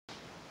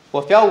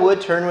Well, if y'all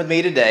would turn with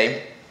me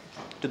today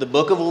to the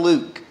book of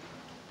Luke.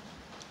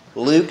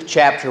 Luke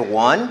chapter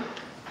 1.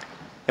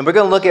 And we're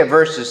going to look at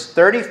verses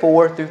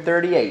 34 through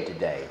 38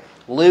 today.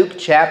 Luke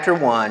chapter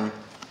 1,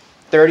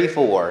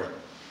 34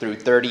 through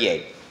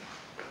 38.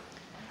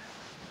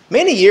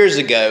 Many years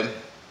ago,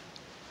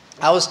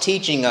 I was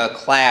teaching a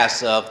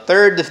class of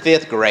 3rd to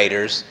 5th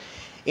graders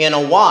in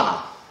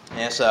Awana.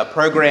 It's a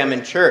program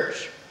in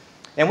church.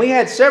 And we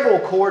had several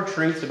core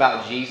truths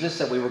about Jesus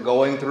that we were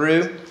going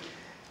through.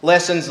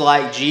 Lessons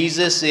like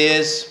Jesus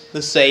is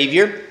the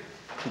Savior,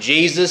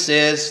 Jesus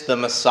is the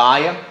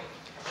Messiah.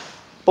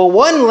 But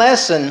one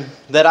lesson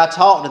that I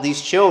taught to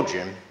these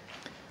children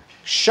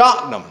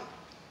shocked them,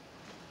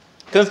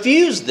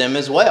 confused them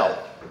as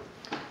well.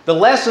 The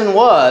lesson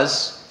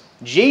was,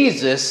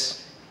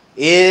 Jesus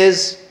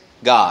is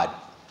God.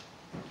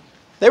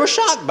 They were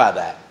shocked by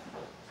that.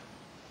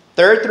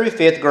 3rd through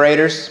 5th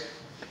graders.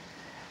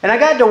 And I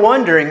got to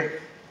wondering,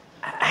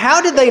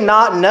 how did they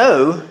not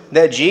know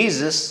that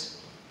Jesus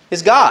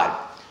is God?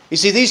 You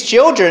see, these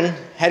children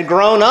had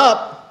grown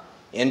up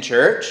in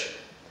church.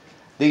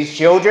 These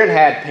children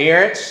had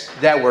parents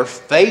that were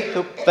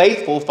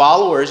faithful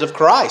followers of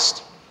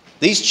Christ.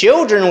 These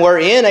children were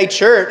in a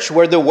church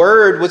where the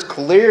word was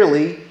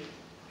clearly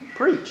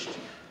preached.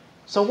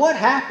 So what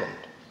happened?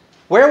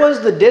 Where was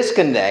the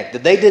disconnect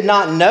that they did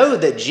not know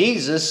that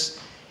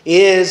Jesus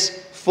is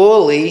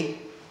fully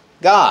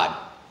God?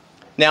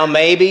 Now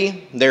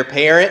maybe their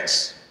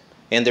parents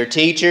and their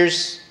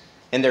teachers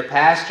and their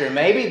pastor,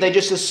 maybe they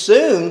just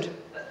assumed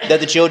that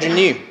the children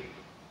knew.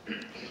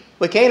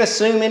 We can't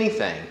assume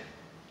anything.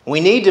 We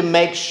need to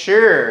make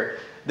sure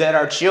that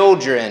our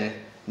children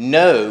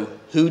know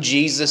who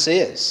Jesus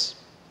is.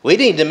 We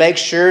need to make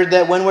sure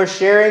that when we're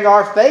sharing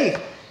our faith,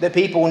 that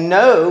people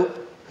know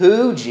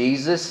who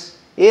Jesus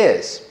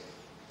is.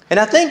 And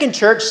I think in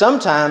church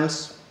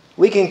sometimes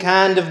we can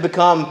kind of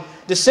become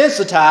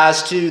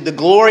desensitized to the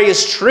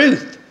glorious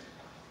truth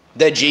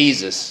that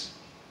Jesus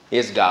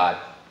is God.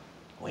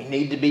 We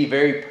need to be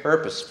very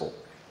purposeful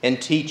in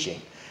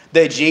teaching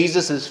that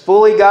Jesus is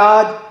fully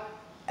God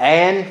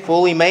and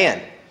fully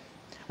man.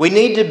 We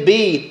need to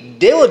be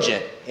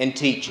diligent in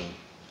teaching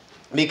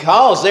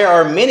because there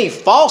are many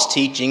false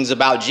teachings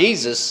about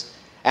Jesus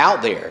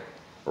out there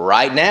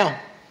right now.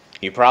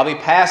 You probably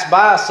pass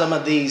by some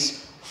of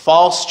these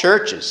false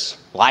churches,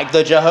 like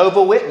the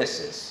Jehovah's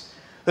Witnesses,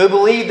 who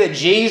believe that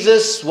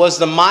Jesus was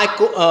the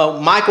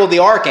Michael the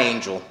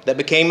Archangel that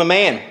became a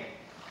man.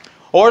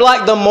 Or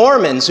like the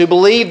Mormons, who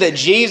believe that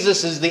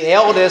Jesus is the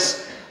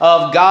eldest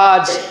of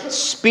God's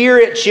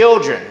spirit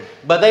children,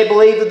 but they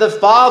believe that the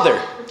Father,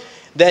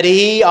 that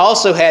he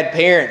also had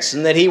parents,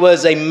 and that he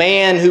was a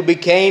man who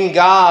became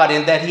God,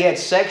 and that he had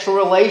sexual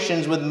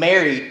relations with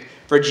Mary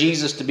for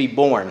Jesus to be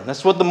born.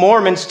 That's what the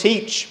Mormons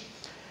teach.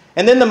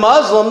 And then the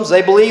Muslims,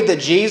 they believe that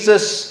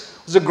Jesus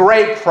was a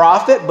great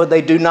prophet, but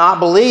they do not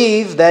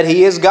believe that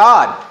he is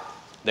God.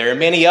 There are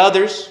many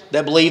others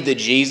that believe that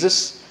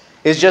Jesus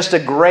is just a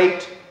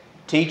great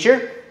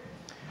teacher.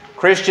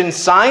 Christian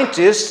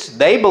scientists,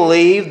 they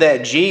believe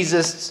that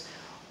Jesus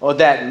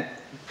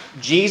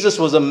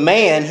was a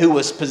man who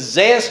was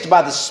possessed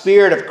by the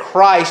Spirit of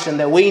Christ, and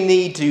that we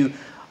need to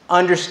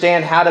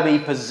understand how to be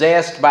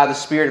possessed by the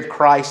Spirit of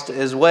Christ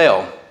as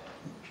well.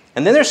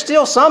 And then there's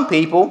still some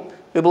people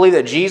who believe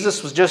that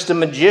Jesus was just a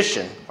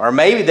magician, or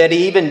maybe that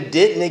he even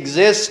didn't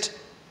exist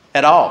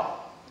at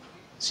all.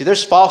 See,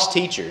 there's false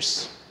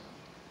teachers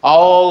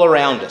all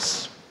around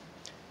us.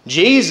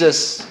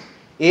 Jesus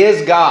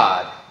is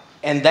God,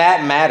 and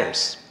that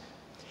matters.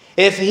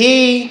 If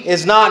he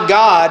is not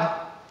God,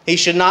 he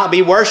should not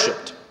be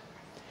worshipped.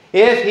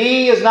 If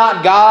he is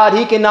not God,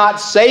 he cannot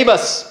save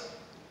us.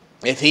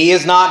 If he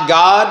is not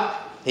God,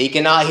 he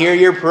cannot hear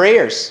your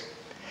prayers.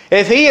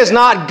 If he is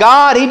not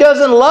God, he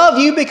doesn't love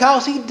you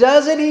because he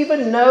doesn't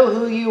even know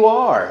who you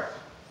are.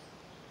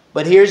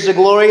 But here's the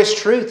glorious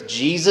truth.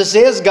 Jesus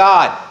is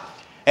God,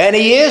 and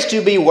he is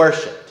to be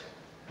worshipped.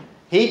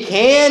 He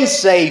can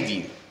save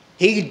you.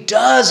 He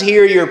does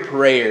hear your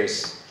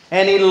prayers,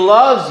 and he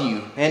loves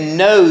you and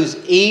knows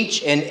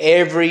each and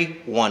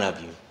every one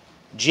of you.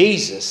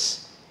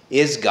 Jesus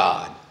is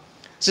God.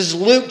 This is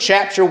Luke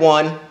chapter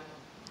 1,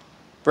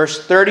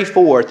 verse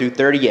 34 through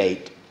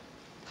 38.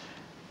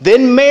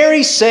 Then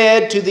Mary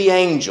said to the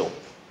angel,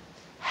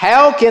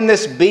 "How can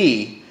this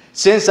be,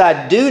 since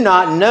I do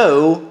not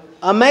know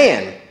a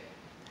man?"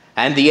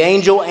 And the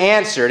angel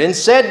answered and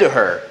said to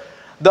her,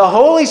 "The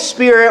Holy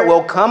Spirit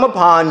will come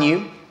upon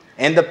you,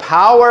 and the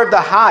power of the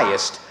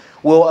highest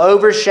will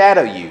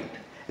overshadow you.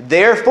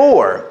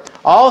 Therefore,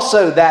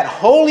 also that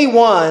Holy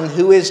One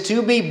who is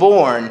to be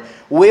born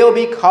will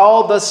be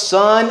called the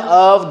Son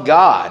of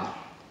God.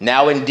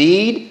 Now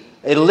indeed,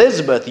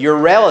 Elizabeth, your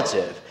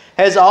relative,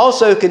 has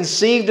also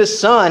conceived a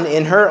son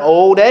in her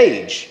old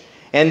age.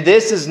 And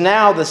this is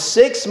now the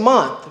 6th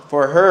month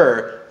for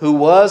her who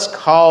was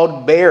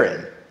called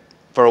barren.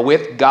 For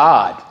with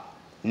God,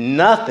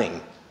 nothing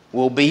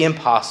will be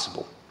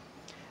impossible."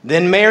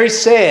 Then Mary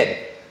said,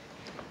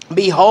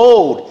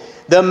 "Behold,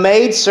 the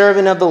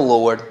maidservant of the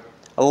Lord,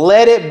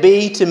 Let it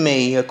be to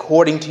me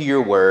according to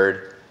your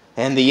word.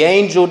 And the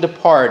angel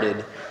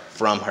departed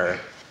from her.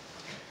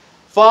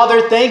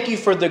 Father, thank you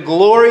for the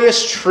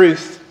glorious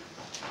truth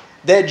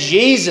that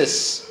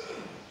Jesus,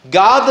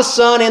 God the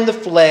Son in the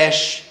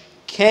flesh,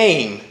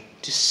 came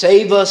to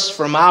save us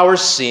from our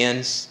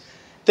sins.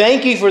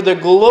 Thank you for the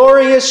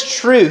glorious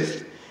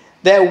truth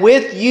that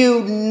with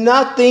you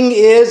nothing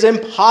is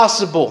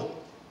impossible.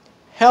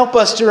 Help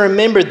us to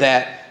remember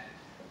that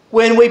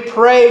when we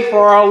pray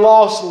for our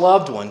lost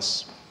loved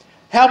ones.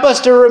 Help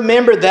us to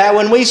remember that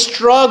when we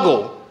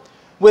struggle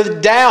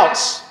with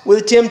doubts,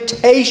 with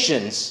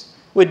temptations,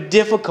 with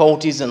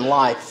difficulties in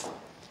life.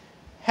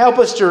 Help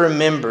us to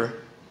remember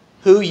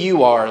who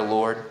you are,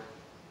 Lord,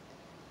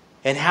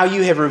 and how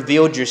you have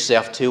revealed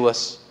yourself to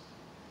us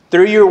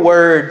through your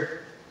word,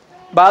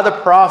 by the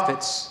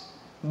prophets,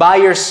 by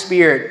your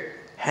Spirit,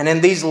 and in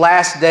these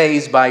last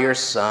days by your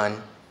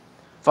Son.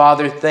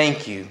 Father,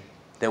 thank you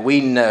that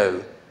we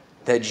know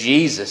that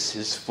Jesus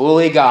is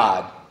fully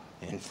God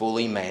and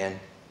fully man.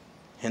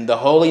 In the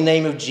holy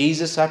name of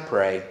Jesus I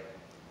pray.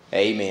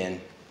 Amen.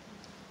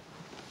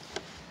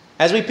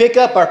 As we pick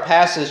up our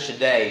passage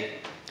today,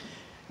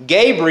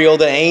 Gabriel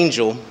the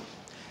angel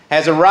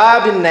has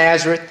arrived in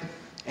Nazareth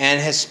and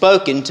has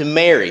spoken to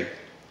Mary,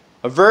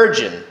 a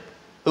virgin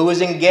who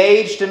was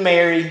engaged to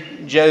marry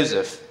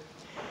Joseph.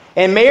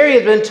 And Mary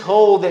has been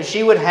told that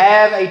she would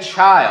have a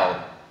child,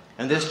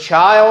 and this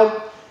child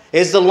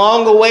is the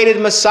long-awaited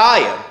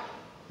Messiah,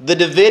 the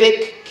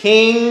Davidic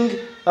King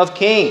of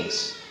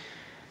Kings.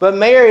 But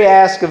Mary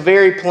asks a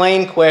very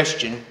plain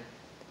question: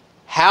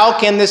 how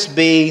can this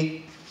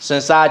be,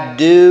 since I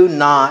do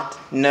not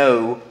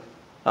know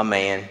a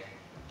man?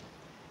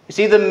 You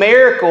see, the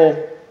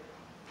miracle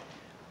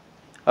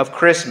of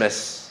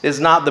Christmas is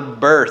not the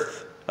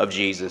birth of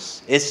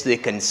Jesus. It's the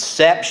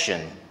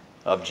conception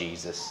of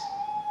Jesus.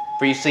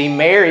 For you see,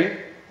 Mary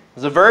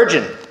was a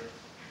virgin.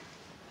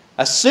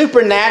 A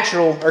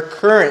supernatural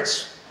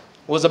occurrence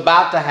was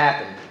about to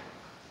happen.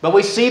 But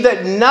we see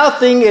that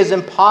nothing is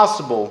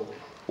impossible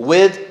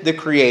with the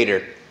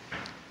Creator.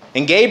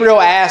 And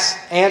Gabriel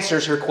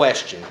answers her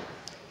question.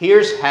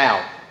 Here's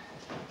how.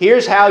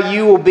 Here's how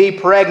you will be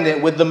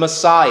pregnant with the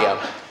Messiah,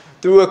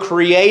 through a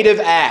creative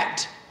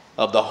act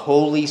of the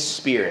Holy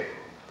Spirit.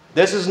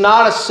 This is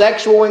not a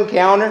sexual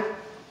encounter.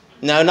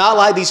 No, not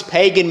like these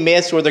pagan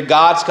myths where the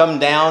gods come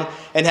down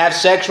and have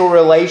sexual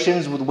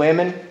relations with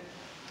women.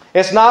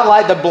 It's not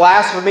like the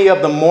blasphemy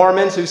of the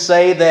Mormons who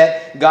say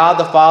that God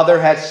the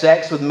Father had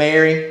sex with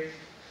Mary.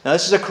 No,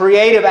 this is a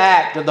creative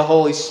act of the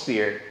Holy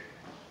Spirit,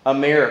 a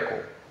miracle.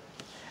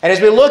 And as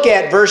we look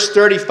at verse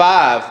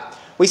 35,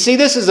 we see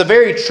this is a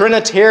very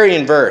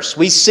Trinitarian verse.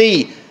 We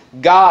see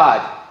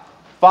God,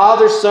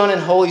 Father, Son,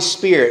 and Holy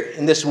Spirit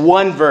in this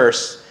one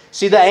verse.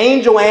 See, the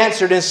angel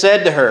answered and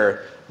said to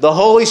her, the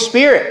Holy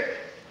Spirit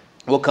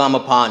will come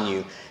upon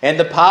you, and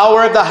the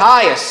power of the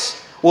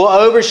highest will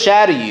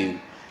overshadow you.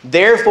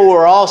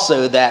 Therefore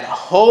also that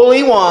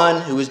Holy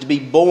One who is to be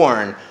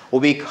born will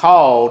be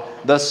called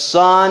the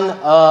Son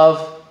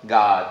of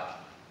God.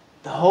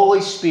 The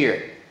Holy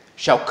Spirit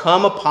shall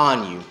come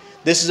upon you.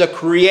 This is a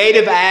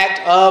creative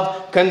act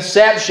of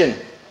conception.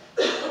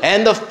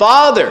 And the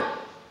Father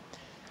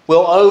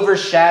will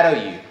overshadow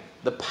you.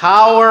 The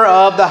power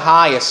of the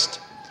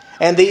highest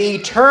and the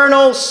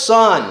eternal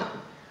Son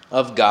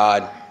of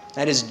God,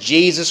 that is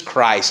Jesus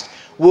Christ,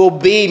 will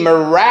be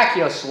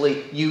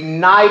miraculously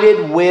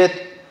united with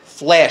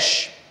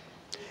flesh.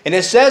 And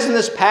it says in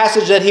this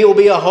passage that he will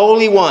be a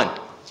holy one.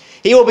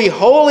 He will be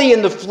holy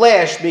in the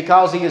flesh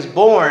because he is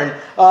born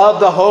of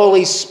the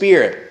Holy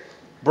Spirit,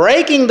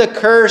 breaking the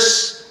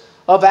curse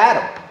of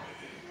Adam.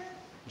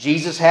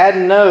 Jesus had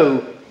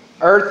no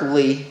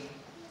earthly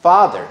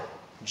father.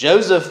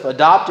 Joseph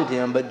adopted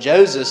him, but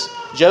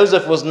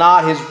Joseph was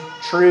not his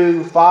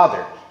true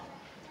father.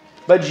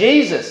 But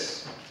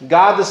Jesus,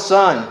 God the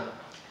Son,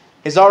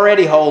 is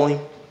already holy.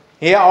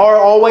 He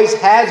always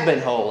has been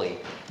holy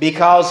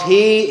because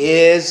he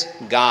is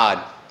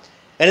God.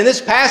 And in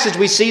this passage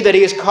we see that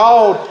he is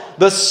called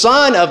the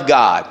Son of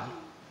God.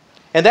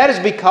 And that is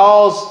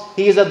because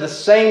he is of the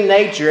same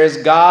nature as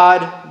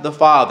God the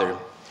Father.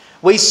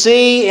 We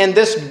see in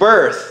this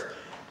birth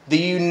the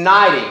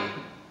uniting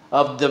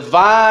of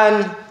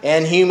divine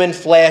and human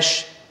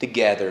flesh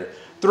together.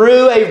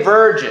 Through a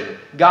virgin,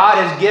 God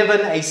has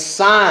given a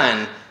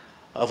sign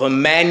of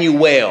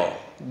Emmanuel,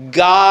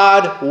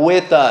 God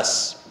with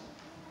us.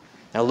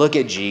 Now look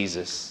at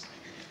Jesus.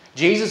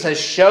 Jesus has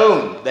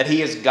shown that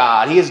he is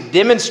God. He has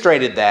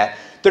demonstrated that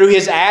through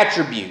his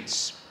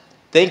attributes.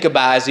 Think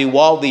about it, as he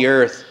walked the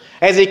earth,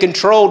 as he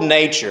controlled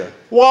nature,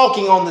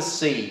 walking on the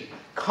sea,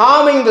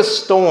 calming the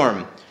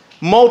storm,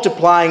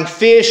 multiplying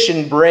fish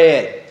and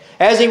bread,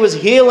 as he was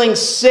healing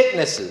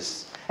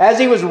sicknesses, as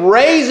he was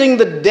raising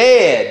the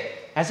dead,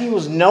 as he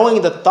was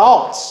knowing the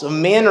thoughts of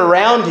men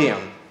around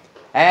him,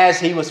 as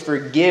he was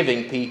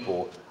forgiving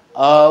people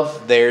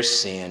of their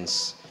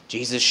sins.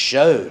 Jesus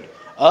showed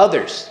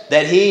others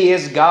that he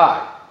is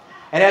God.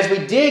 And as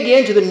we dig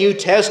into the New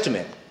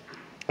Testament,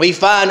 we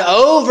find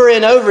over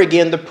and over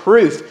again the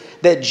proof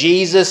that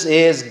Jesus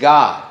is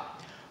God.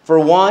 For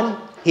one,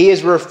 he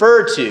is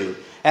referred to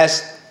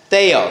as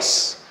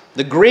Theos,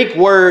 the Greek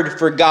word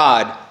for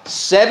God,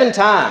 7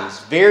 times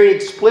very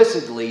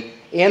explicitly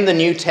in the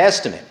New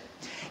Testament.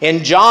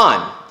 In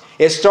John,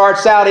 it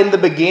starts out, in the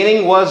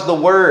beginning was the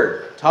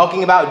Word,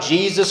 talking about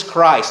Jesus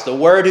Christ, the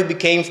Word who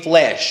became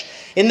flesh.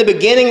 In the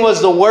beginning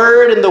was the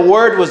Word, and the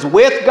Word was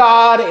with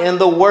God, and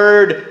the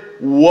Word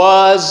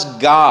was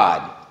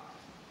God.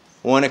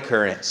 One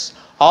occurrence.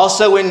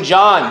 Also in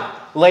John,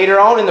 later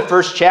on in the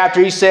 1st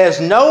chapter, he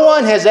says, no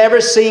one has ever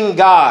seen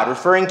God,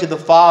 referring to the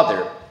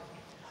Father.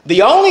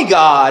 The only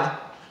God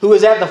who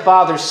is at the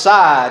Father's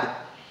side,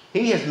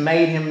 he has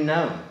made him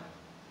known.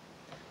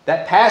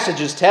 That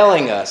passage is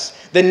telling us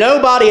that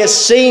nobody has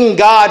seen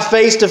God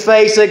face to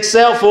face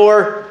except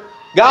for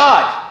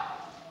God,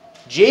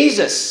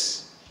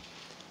 Jesus,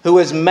 who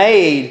has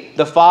made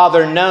the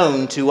Father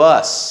known to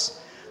us.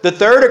 The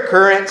third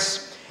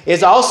occurrence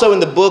is also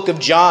in the book of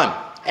John.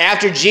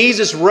 After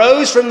Jesus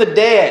rose from the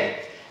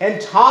dead,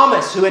 and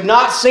Thomas, who had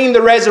not seen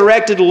the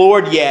resurrected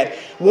Lord yet,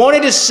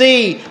 wanted to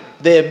see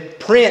the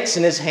prints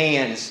in his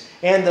hands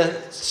and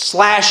the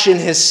slash in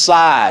his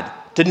side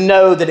to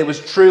know that it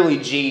was truly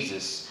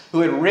Jesus who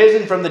had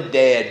risen from the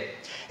dead.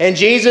 And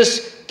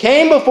Jesus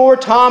came before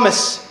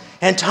Thomas,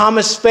 and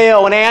Thomas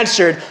fell and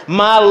answered,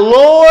 my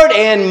Lord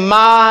and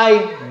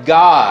my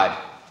God.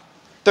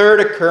 Third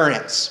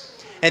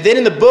occurrence. And then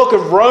in the book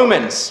of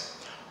Romans,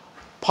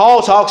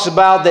 Paul talks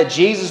about that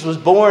Jesus was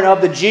born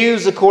of the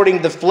Jews according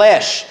to the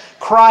flesh.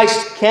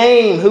 Christ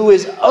came, who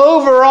is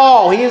over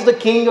all. He is the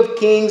King of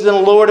kings and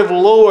Lord of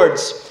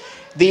lords,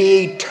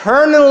 the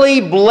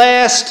eternally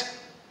blessed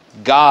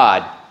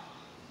God.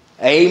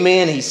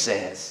 Amen, he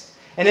says.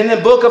 And in the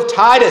book of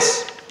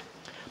Titus,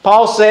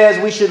 Paul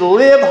says we should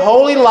live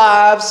holy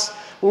lives,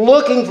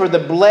 looking for the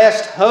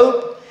blessed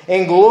hope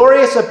and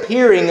glorious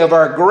appearing of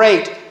our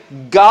great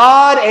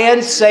God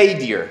and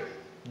Savior,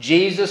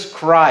 Jesus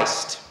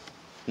Christ.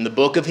 In the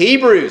book of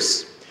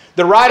Hebrews,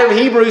 the writer of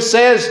Hebrews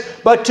says,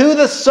 but to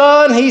the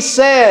Son he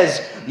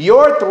says,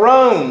 your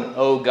throne,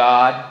 O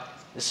God,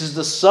 this is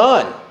the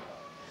Son,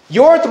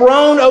 your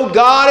throne, O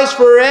God, is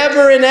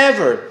forever and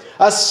ever.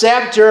 A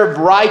scepter of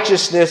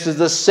righteousness is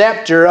the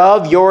scepter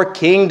of your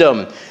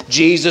kingdom.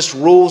 Jesus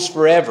rules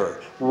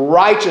forever,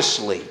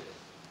 righteously.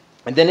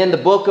 And then in the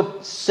book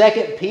of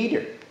 2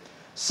 Peter,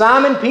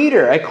 Simon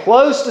Peter, a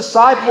close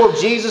disciple of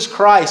Jesus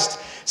Christ,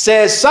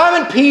 says,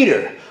 Simon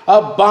Peter,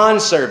 a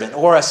bondservant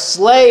or a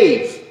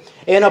slave,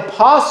 an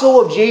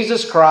apostle of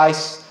Jesus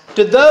Christ,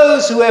 to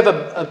those who have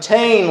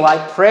obtained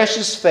like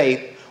precious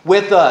faith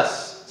with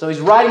us. So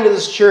he's writing to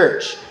this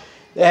church.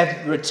 They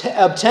have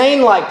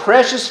obtained like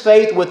precious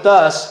faith with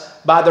us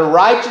by the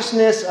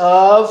righteousness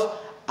of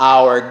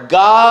our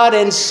God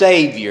and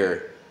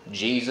Savior,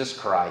 Jesus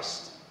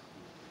Christ.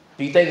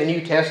 Do you think the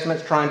New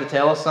Testament's trying to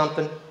tell us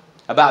something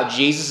about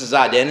Jesus'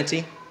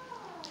 identity?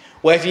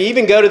 Well, if you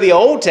even go to the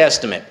Old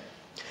Testament,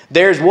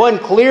 there's one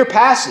clear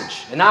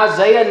passage in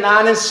Isaiah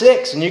 9 and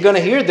 6, and you're going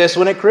to hear this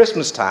one at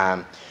Christmas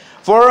time.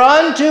 For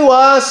unto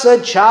us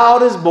a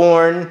child is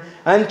born,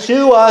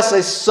 unto us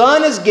a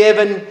son is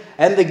given,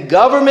 and the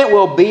government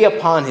will be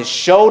upon his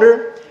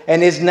shoulder,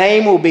 and his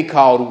name will be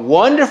called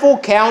Wonderful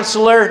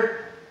Counselor,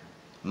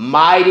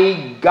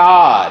 Mighty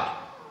God,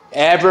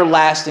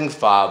 Everlasting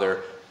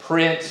Father,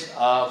 Prince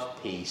of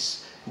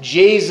Peace.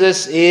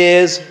 Jesus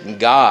is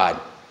God.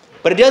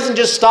 But it doesn't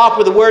just stop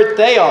with the word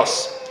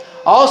theos.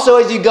 Also,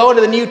 as you go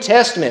into the New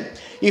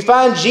Testament, you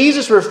find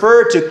Jesus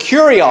referred to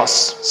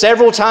kurios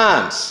several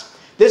times.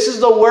 This is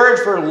the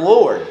word for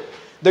Lord.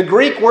 The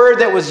Greek word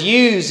that was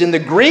used in the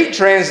Greek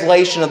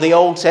translation of the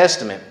Old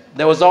Testament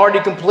that was already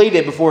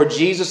completed before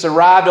Jesus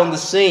arrived on the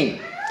scene.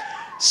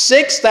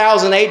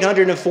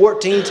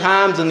 6,814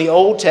 times in the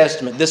Old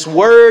Testament, this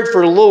word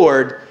for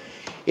Lord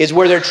is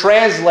where they're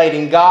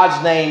translating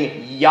God's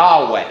name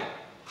Yahweh.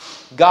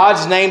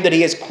 God's name that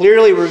he has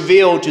clearly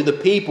revealed to the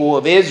people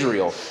of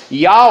Israel,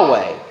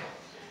 Yahweh.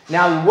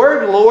 Now, the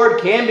word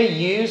Lord can be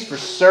used for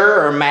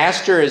sir or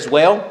master as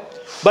well.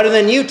 But in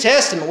the New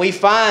Testament, we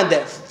find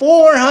that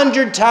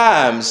 400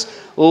 times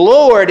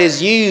Lord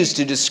is used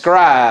to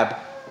describe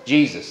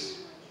Jesus.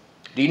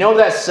 Do you know what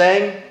that's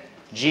saying?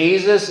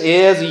 Jesus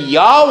is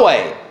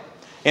Yahweh.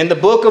 In the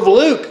book of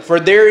Luke, for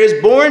there is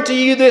born to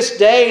you this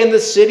day in the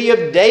city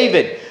of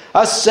David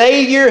a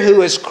Savior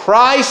who is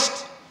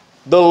Christ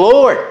the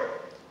Lord.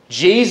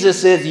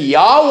 Jesus is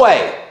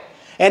Yahweh.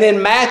 And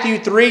in Matthew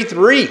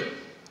 3:3,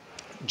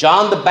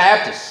 John the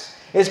Baptist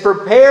is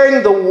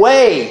preparing the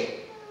way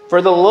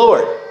for the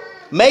Lord,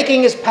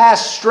 making his path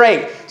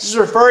straight. This is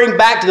referring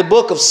back to the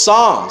book of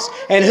Psalms.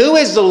 And who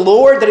is the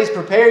Lord that he's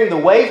preparing the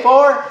way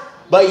for?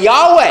 But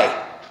Yahweh.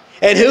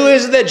 And who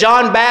is it that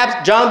John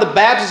the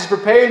Baptist is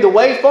preparing the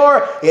way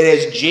for? It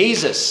is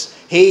Jesus.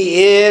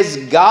 He is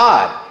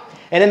God.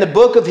 And in the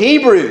book of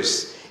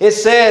Hebrews, it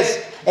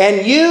says,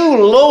 and you,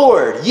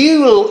 Lord,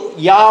 you,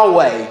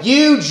 Yahweh,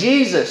 you,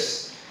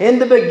 Jesus, in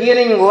the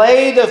beginning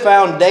laid the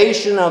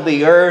foundation of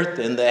the earth,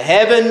 and the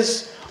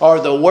heavens are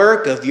the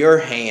work of your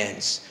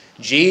hands.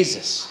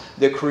 Jesus,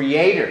 the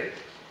Creator,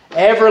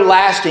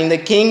 everlasting, the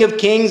King of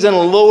kings and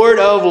Lord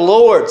of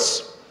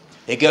lords.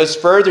 It goes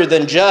further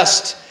than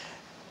just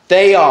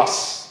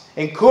theos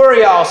and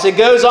kurios. It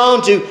goes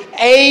on to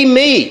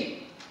eimi.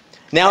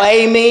 Now,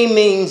 eimi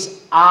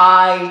means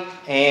I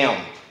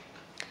am.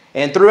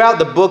 And throughout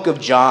the book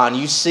of John,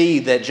 you see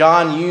that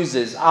John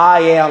uses I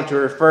am to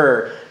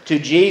refer to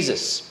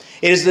Jesus.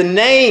 It is the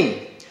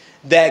name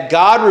that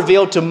God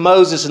revealed to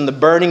Moses in the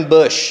burning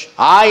bush.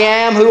 I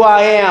am who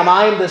I am.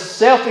 I am the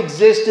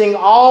self-existing,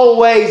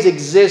 always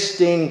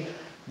existing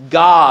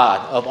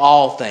God of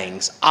all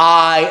things.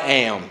 I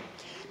am.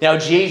 Now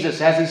Jesus,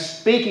 as he's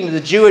speaking to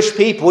the Jewish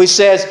people, he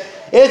says,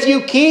 if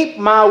you keep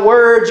my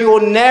words, you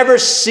will never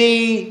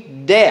see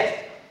death.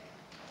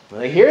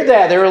 When they hear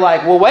that, they were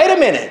like, well, wait a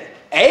minute.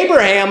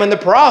 Abraham and the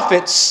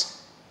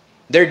prophets,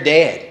 they're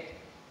dead.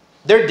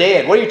 They're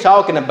dead. What are you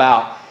talking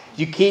about?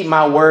 You keep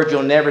my word,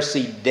 you'll never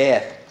see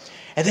death.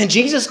 And then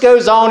Jesus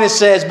goes on and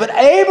says, but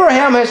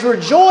Abraham has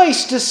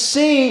rejoiced to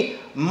see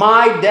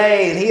my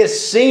day, and he has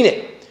seen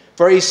it.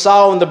 For he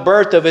saw in the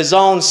birth of his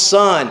own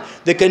son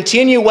the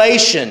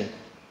continuation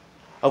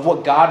of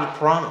what God had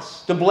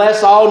promised, to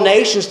bless all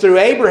nations through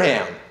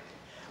Abraham.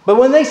 But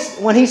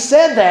when he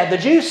said that, the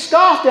Jews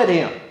scoffed at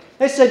him.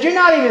 They said, you're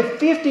not even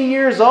 50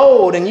 years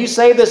old, and you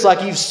say this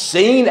like you've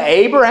seen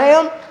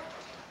Abraham?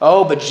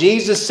 Oh, but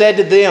Jesus said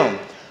to them,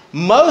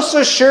 most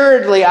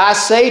assuredly I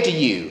say to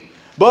you,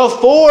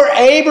 before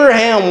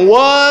Abraham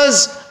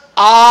was,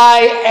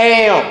 I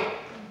am.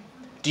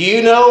 Do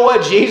you know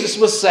what Jesus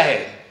was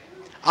saying?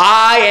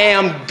 I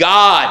am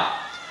God.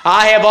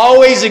 I have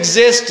always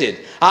existed.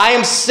 I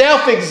am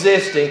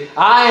self-existing.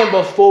 I am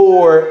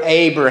before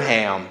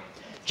Abraham.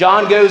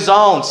 John goes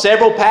on,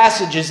 several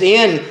passages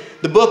in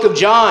the book of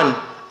John.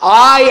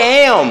 I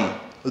am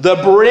the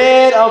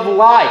bread of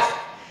life.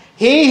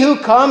 He who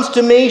comes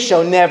to me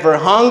shall never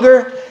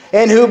hunger,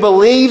 and who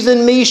believes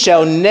in me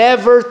shall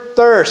never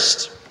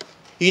thirst.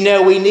 You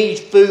know, we need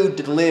food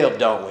to live,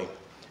 don't we?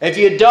 If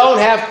you don't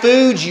have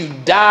food, you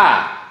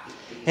die.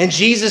 And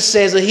Jesus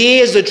says that He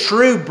is the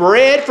true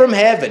bread from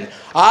heaven.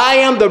 I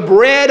am the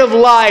bread of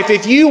life.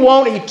 If you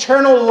want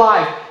eternal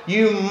life,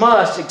 you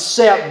must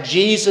accept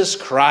Jesus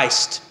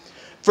Christ.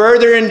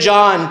 Further in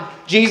John,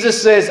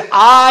 Jesus says,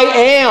 I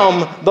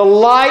am the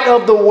light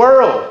of the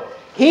world.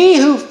 He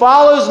who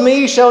follows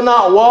me shall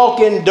not walk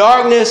in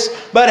darkness,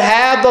 but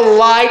have the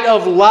light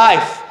of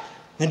life.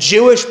 The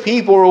Jewish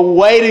people were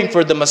waiting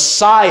for the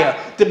Messiah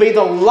to be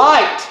the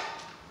light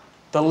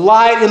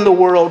in the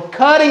world,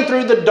 cutting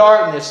through the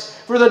darkness,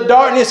 for the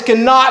darkness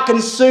cannot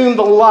consume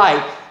the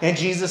light. And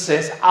Jesus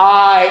says,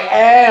 I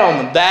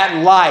am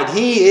that light.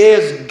 He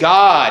is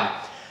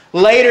God.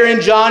 Later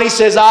in John, He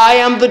says, I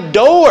am the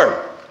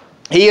door.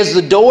 He is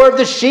the door of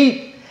the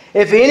sheep.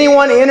 If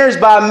anyone enters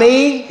by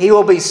me, he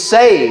will be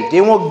saved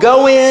and will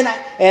go in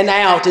and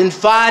out and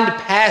find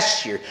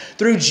pasture.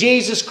 Through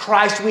Jesus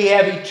Christ, we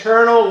have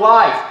eternal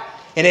life.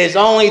 And it is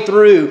only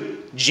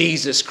through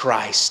Jesus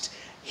Christ.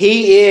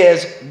 He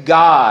is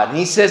God. And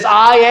He says,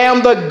 I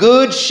am the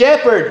good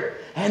shepherd.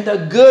 And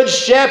the good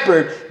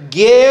shepherd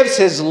gives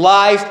his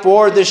life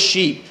for the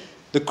sheep.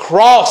 The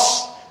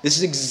cross, this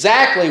is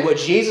exactly what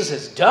Jesus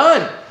has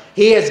done.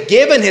 He has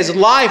given His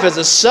life as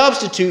a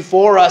substitute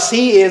for us.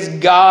 He is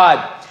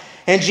God.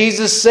 And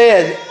Jesus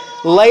said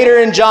later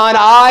in John,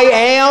 I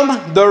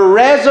am the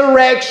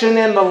resurrection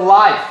and the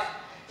life.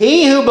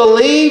 He who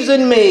believes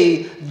in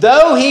me,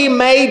 though he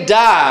may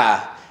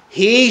die,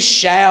 he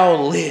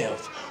shall live.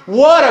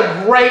 What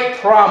a great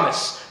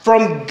promise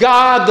from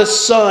God the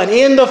Son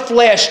in the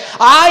flesh.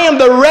 I am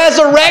the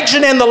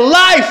resurrection and the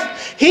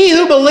life. He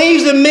who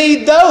believes in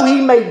me, though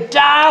he may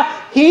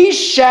die, he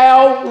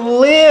shall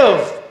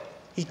live.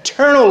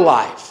 Eternal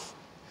life.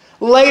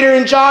 Later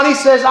in John, He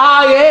says,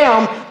 I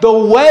am the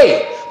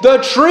way, the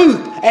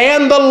truth,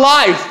 and the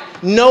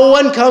life. No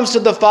one comes to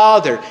the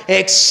Father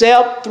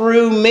except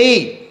through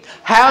me.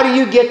 How do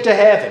you get to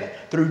heaven?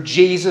 Through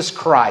Jesus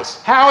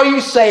Christ. How are you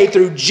saved?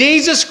 Through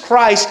Jesus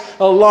Christ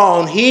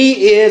alone.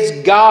 He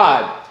is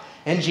God.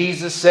 And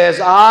Jesus says,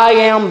 I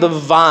am the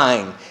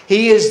vine.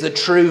 He is the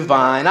true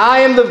vine. I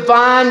am the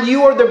vine,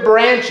 you are the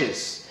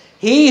branches.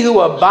 He who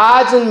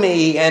abides in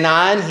me and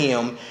I in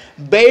him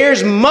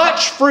bears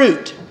much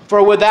fruit,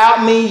 for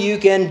without me you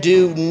can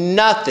do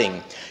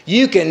nothing.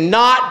 You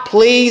cannot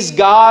please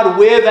God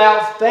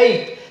without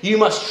faith. You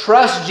must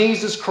trust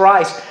Jesus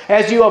Christ.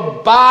 As you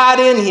abide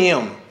in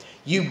Him,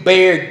 you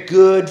bear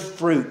good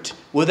fruit.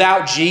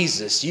 Without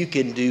Jesus, you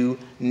can do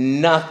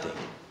nothing.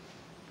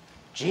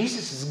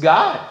 Jesus is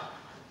God.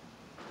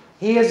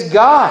 He is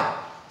God.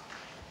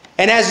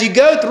 And as you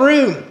go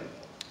through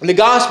the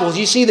Gospels,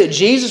 you see that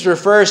Jesus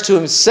refers to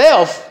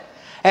Himself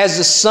as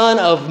the Son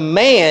of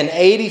Man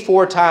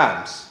 84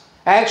 times.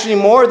 Actually,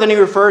 more than He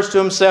refers to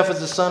Himself as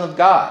the Son of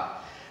God.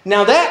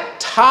 Now, that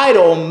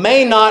title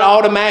may not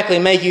automatically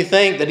make you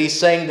think that He's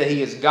saying that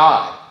He is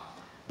God.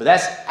 But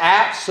that's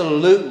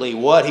absolutely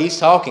what He's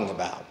talking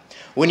about.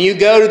 When you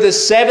go to the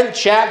 7th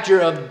chapter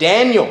of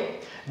Daniel,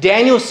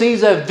 Daniel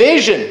sees a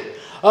vision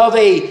of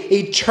an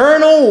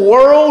eternal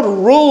world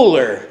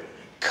ruler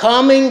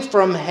coming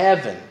from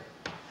heaven.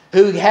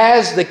 who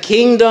has the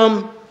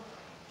kingdom.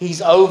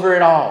 He's over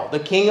it all. The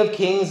King of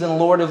Kings and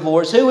Lord of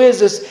Lords. Who is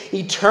this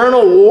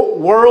eternal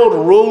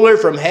world ruler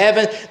from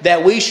heaven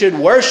that we should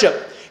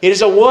worship? It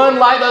is a one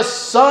like the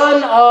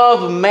Son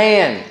of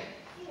Man.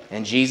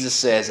 And Jesus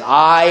says,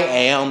 I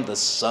am the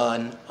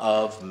Son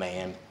of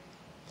Man.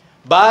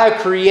 By a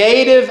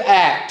creative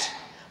act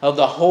of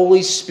the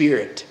Holy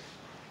Spirit,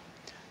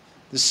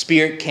 the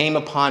Spirit came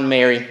upon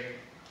Mary.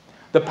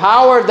 The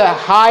power of the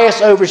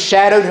highest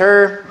overshadowed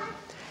her,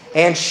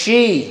 and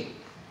she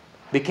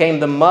became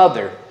the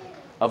mother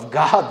of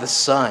God the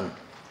Son.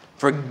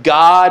 For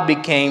God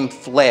became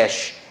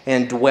flesh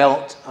and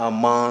dwelt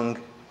among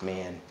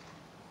men.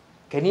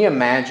 Can you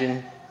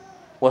imagine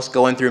what's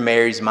going through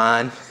Mary's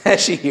mind as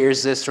she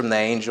hears this from the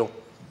angel?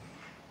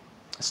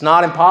 It's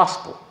not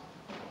impossible.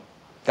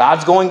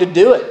 God's going to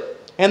do it.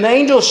 And the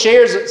angel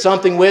shares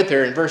something with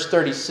her in verse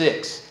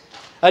 36.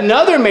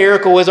 Another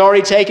miracle has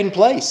already taken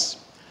place.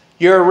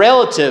 Your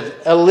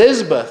relative,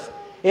 Elizabeth,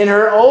 in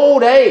her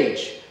old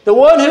age, the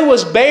one who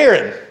was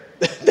barren,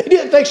 they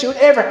didn't think she would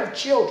ever have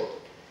children.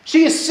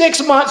 She is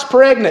 6 months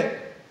pregnant.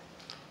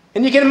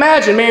 And you can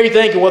imagine Mary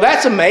thinking, well,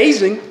 that's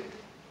amazing.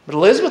 But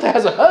Elizabeth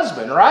has a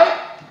husband,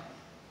 right?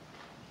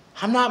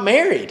 I'm not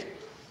married.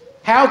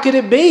 How could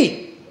it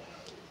be?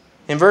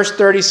 In verse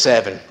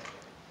 37,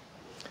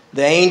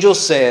 the angel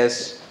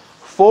says,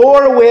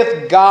 for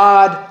with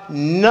God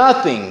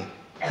nothing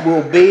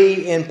will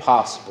be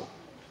impossible.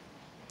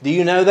 Do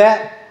you know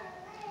that?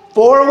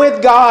 For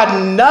with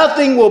God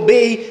nothing will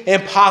be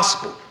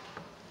impossible.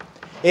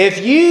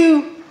 If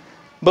you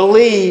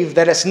believe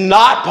that it's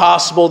not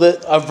possible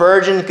that a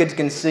virgin could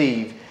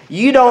conceive,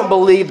 you don't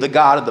believe the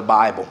God of the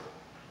Bible.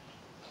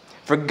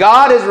 For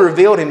God has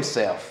revealed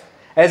himself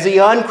as the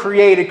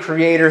uncreated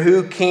creator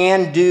who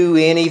can do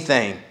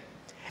anything.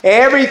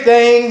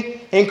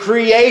 Everything in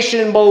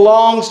creation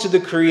belongs to the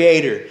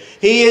Creator.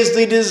 He is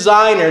the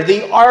designer,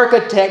 the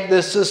architect,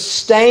 the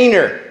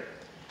sustainer.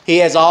 He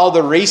has all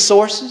the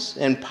resources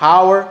and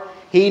power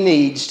he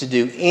needs to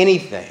do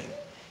anything.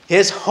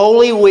 His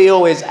holy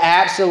will is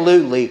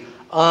absolutely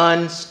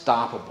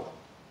unstoppable.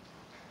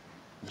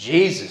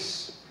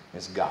 Jesus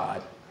is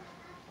God.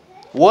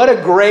 What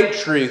a great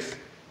truth.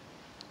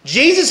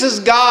 Jesus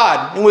is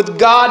God, and with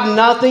God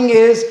nothing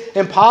is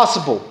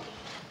impossible.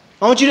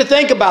 I want you to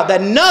think about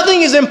that.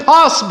 Nothing is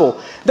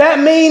impossible. That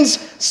means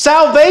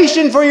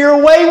salvation for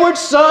your wayward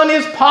son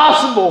is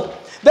possible.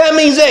 That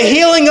means that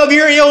healing of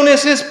your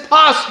illness is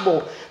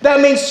possible. That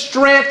means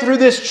strength through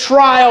this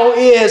trial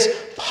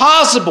is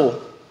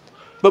possible.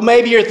 But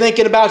maybe you're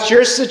thinking about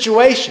your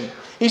situation.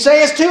 You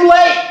say it's too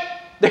late.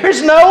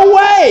 There's no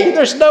way.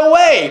 There's no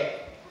way.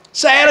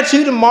 It's the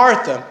attitude of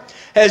Martha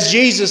as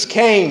Jesus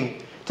came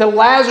to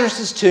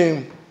Lazarus'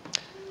 tomb.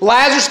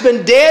 Lazarus has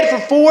been dead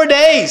for 4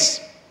 days.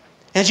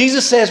 And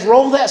Jesus says,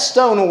 roll that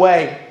stone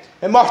away.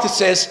 And Martha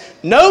says,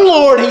 no,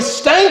 Lord, he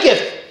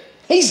stinketh.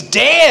 He's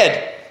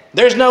dead.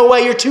 There's no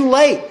way, you're too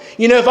late.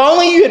 You know, if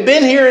only you had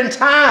been here in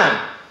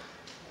time.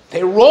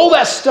 They roll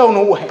that stone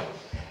away.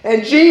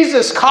 And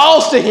Jesus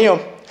calls to him,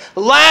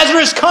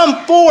 Lazarus,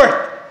 come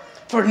forth.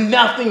 For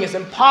nothing is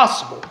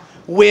impossible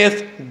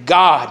with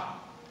God.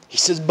 He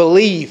says,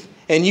 believe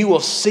and you will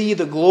see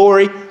the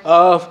glory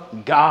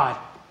of God.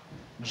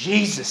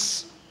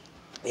 Jesus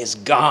is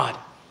God.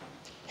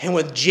 And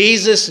with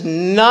Jesus,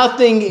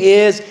 nothing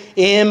is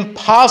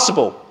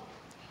impossible.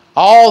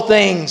 All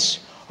things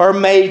are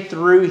made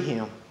through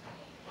him.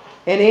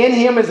 And in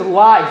him is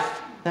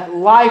life. That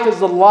life is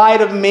the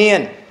light of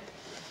men.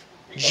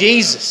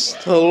 Jesus,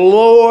 the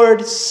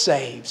Lord,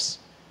 saves.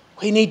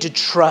 We need to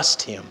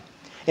trust him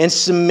and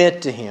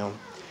submit to him.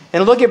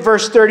 And look at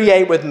verse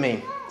 38 with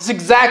me. It's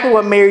exactly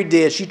what Mary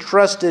did. She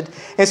trusted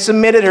and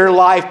submitted her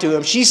life to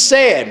him. She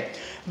said,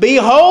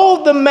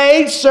 behold the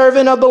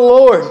maidservant of the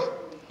Lord.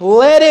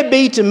 Let it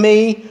be to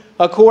me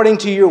according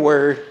to your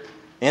word.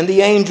 And the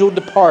angel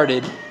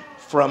departed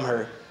from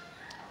her.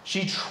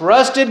 She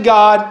trusted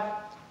God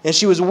and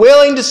she was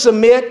willing to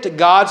submit to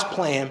God's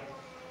plan.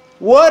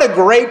 What a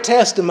great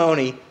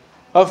testimony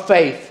of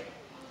faith.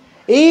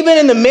 Even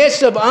in the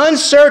midst of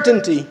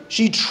uncertainty,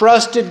 she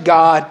trusted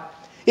God.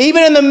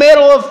 Even in the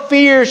middle of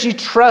fear, she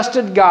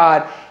trusted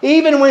God.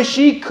 Even when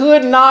she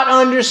could not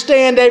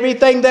understand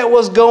everything that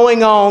was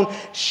going on,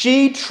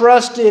 she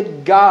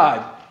trusted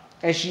God.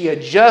 And she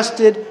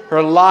adjusted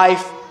her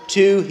life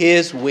to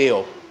his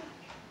will.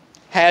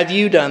 Have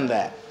you done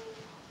that?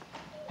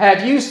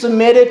 Have you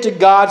submitted to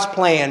God's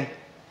plan?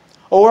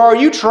 Or are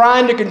you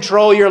trying to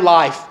control your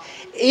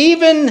life?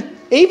 Even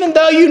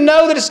though you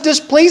know that it's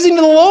displeasing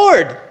to the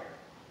Lord.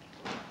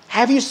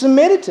 Have you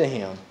submitted to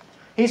him?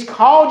 He's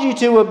called you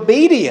to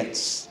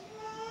obedience.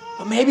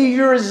 But maybe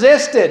you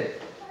resisted.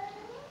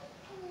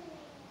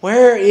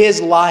 Where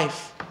is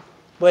life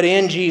but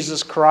in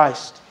Jesus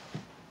Christ?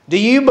 Do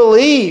you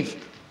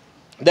believe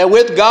that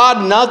with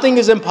God nothing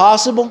is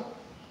impossible?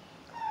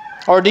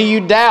 Or do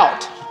you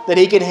doubt that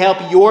he can help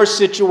your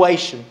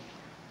situation?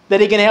 That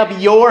he can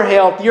help your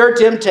health, your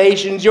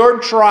temptations, your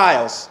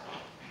trials?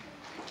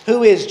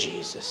 Who is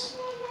Jesus?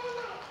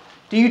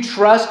 Do you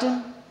trust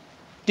him?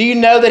 Do you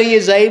know that He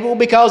is able?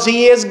 Because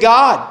He is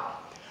God.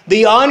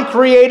 The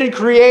uncreated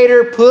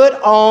Creator put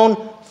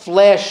on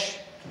flesh,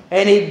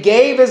 and He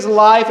gave His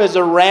life as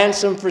a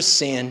ransom for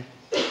sin.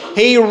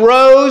 He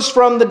rose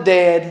from the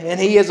dead, and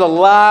He is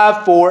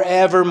alive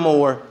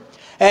forevermore.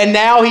 And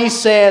now He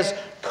says,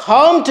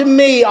 "Come to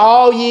me,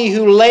 all ye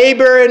who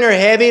labor and are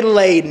heavy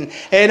laden,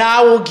 and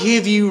I will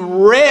give you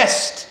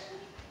rest.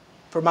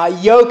 For my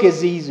yoke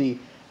is easy,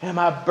 and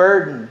my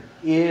burden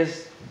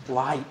is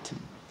light."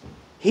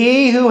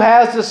 He who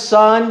has the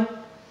Son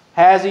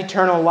has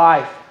eternal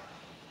life.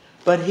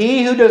 But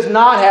he who does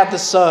not have the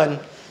Son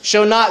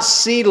shall not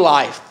see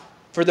life,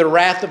 for the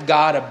wrath of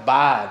God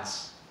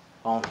abides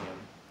on him.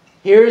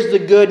 Here's the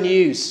good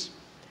news.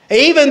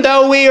 Even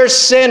though we are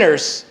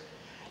sinners,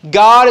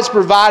 God has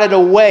provided a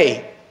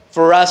way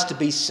for us to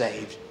be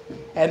saved.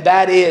 And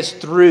that is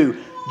through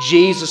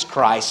Jesus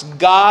Christ,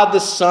 God the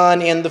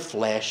Son in the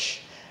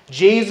flesh.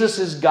 Jesus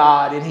is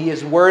God, and He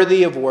is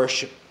worthy of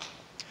worship.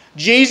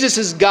 Jesus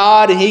is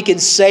God, and He can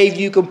save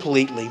you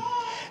completely.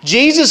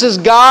 Jesus is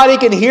God. He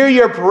can hear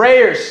your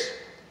prayers.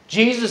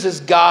 Jesus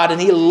is God,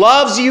 and He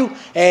loves you,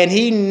 and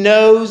He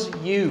knows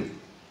you.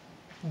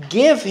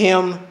 Give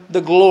Him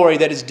the glory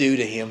that is due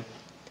to Him.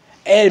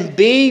 And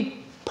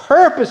be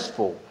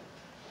purposeful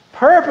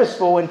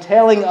in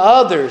telling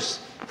others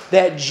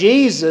that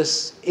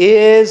Jesus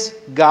is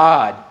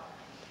God.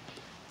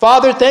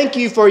 Father, thank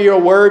You for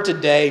Your word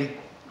today.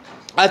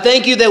 I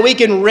thank You that we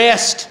can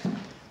rest,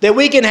 that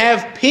we can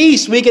have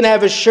peace, we can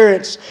have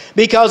assurance,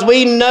 because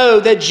we know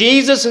that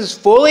Jesus is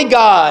fully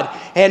God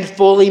and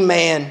fully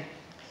man.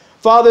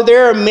 Father,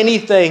 there are many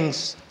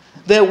things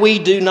that we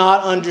do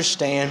not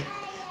understand.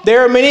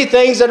 There are many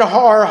things that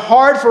are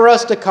hard for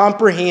us to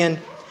comprehend.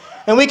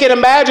 And we can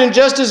imagine,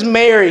 just as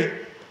Mary,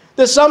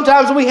 that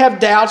sometimes we have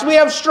doubts, we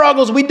have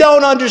struggles, we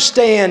don't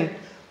understand.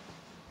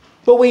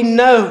 But we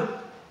know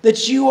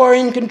that You are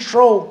in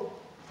control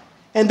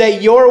and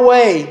that Your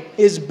way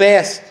is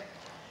best.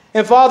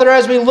 And Father,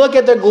 as we look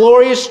at the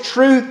glorious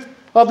truth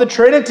of the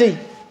Trinity,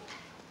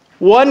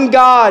 one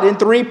God in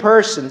three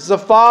persons, the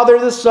Father,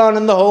 the Son,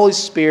 and the Holy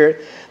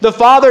Spirit. The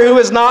Father who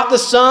is not the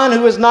Son,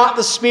 who is not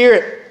the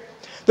Spirit.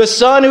 The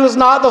Son who is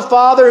not the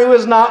Father, who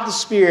is not the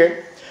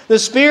Spirit. The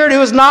Spirit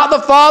who is not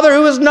the Father,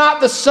 who is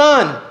not the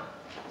Son,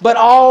 but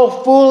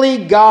all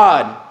fully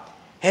God.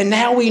 And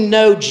now we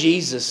know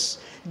Jesus,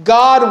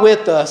 God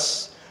with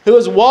us, who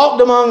has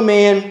walked among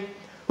men,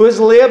 who has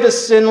lived a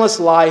sinless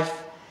life,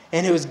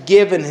 and who has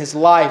given His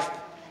life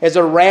as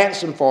a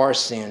ransom for our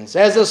sins,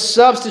 as a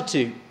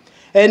substitute.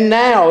 And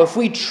now, if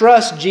we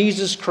trust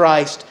Jesus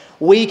Christ,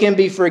 we can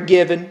be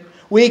forgiven,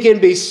 we can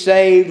be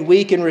saved,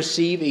 we can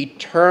receive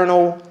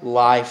eternal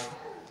life.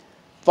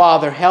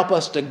 Father, help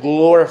us to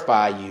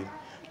glorify You,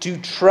 to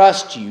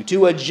trust You,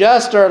 to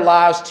adjust our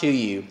lives to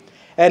You,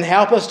 and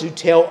help us to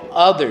tell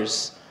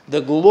others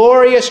the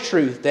glorious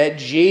truth that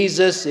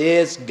Jesus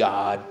is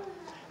God.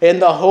 In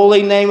the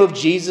holy name of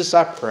Jesus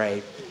I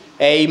pray.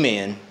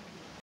 Amen.